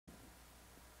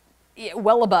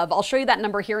Well above. I'll show you that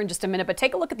number here in just a minute, but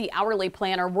take a look at the hourly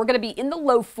planner. We're going to be in the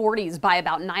low 40s by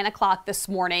about 9 o'clock this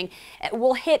morning.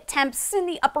 We'll hit temps in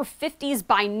the upper 50s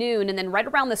by noon, and then right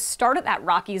around the start of that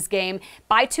Rockies game,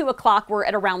 by 2 o'clock, we're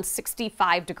at around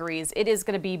 65 degrees. It is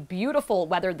going to be beautiful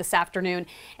weather this afternoon,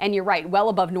 and you're right, well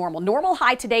above normal. Normal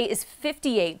high today is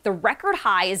 58. The record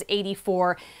high is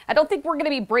 84. I don't think we're going to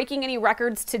be breaking any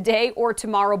records today or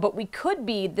tomorrow, but we could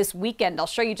be this weekend. I'll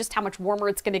show you just how much warmer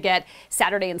it's going to get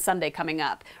Saturday and Sunday coming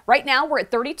up. Right now we're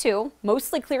at 32,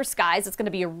 mostly clear skies. It's going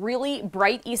to be a really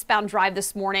bright eastbound drive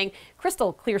this morning.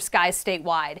 Crystal clear skies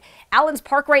statewide. Allens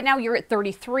Park right now you're at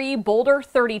 33, Boulder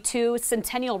 32,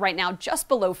 Centennial right now just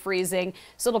below freezing.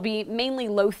 So it'll be mainly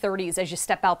low 30s as you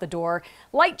step out the door.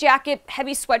 Light jacket,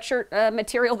 heavy sweatshirt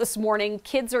material this morning.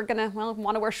 Kids are going to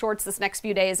want to wear shorts this next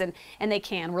few days and they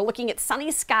can. We're looking at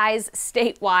sunny skies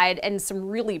statewide and some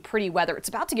really pretty weather. It's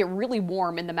about to get really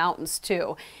warm in the mountains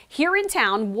too. Here in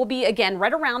town we'll be again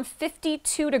right around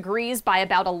 52 degrees by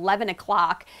about 11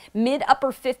 o'clock, mid upper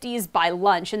 50s by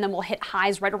lunch, and then we'll hit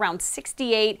highs right around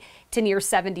 68 to near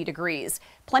 70 degrees.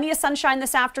 Plenty of sunshine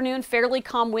this afternoon, fairly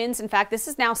calm winds. In fact, this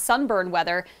is now sunburn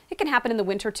weather. It can happen in the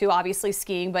winter too, obviously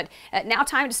skiing, but now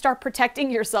time to start protecting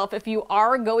yourself if you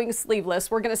are going sleeveless.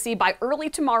 We're going to see by early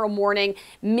tomorrow morning,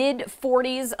 mid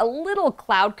 40s, a little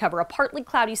cloud cover, a partly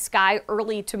cloudy sky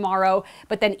early tomorrow,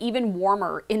 but then even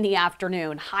warmer in the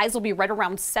afternoon. Highs will be right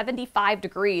around 75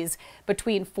 degrees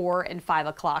between 4 and 5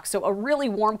 o'clock. So a really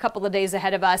warm couple of days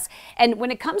ahead of us. And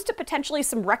when it comes to potentially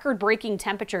some record-breaking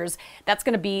temperatures, that's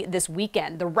going to be this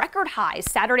weekend. The record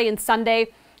highs Saturday and Sunday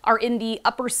are in the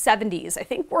upper 70s. I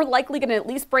think we're likely going to at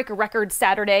least break a record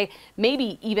Saturday,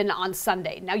 maybe even on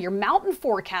Sunday. Now, your mountain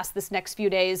forecast this next few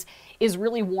days is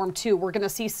really warm too. We're going to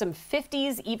see some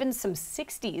 50s, even some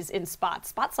 60s in spots.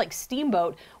 Spots like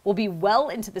Steamboat will be well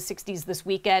into the 60s this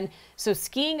weekend. So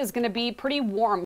skiing is going to be pretty warm.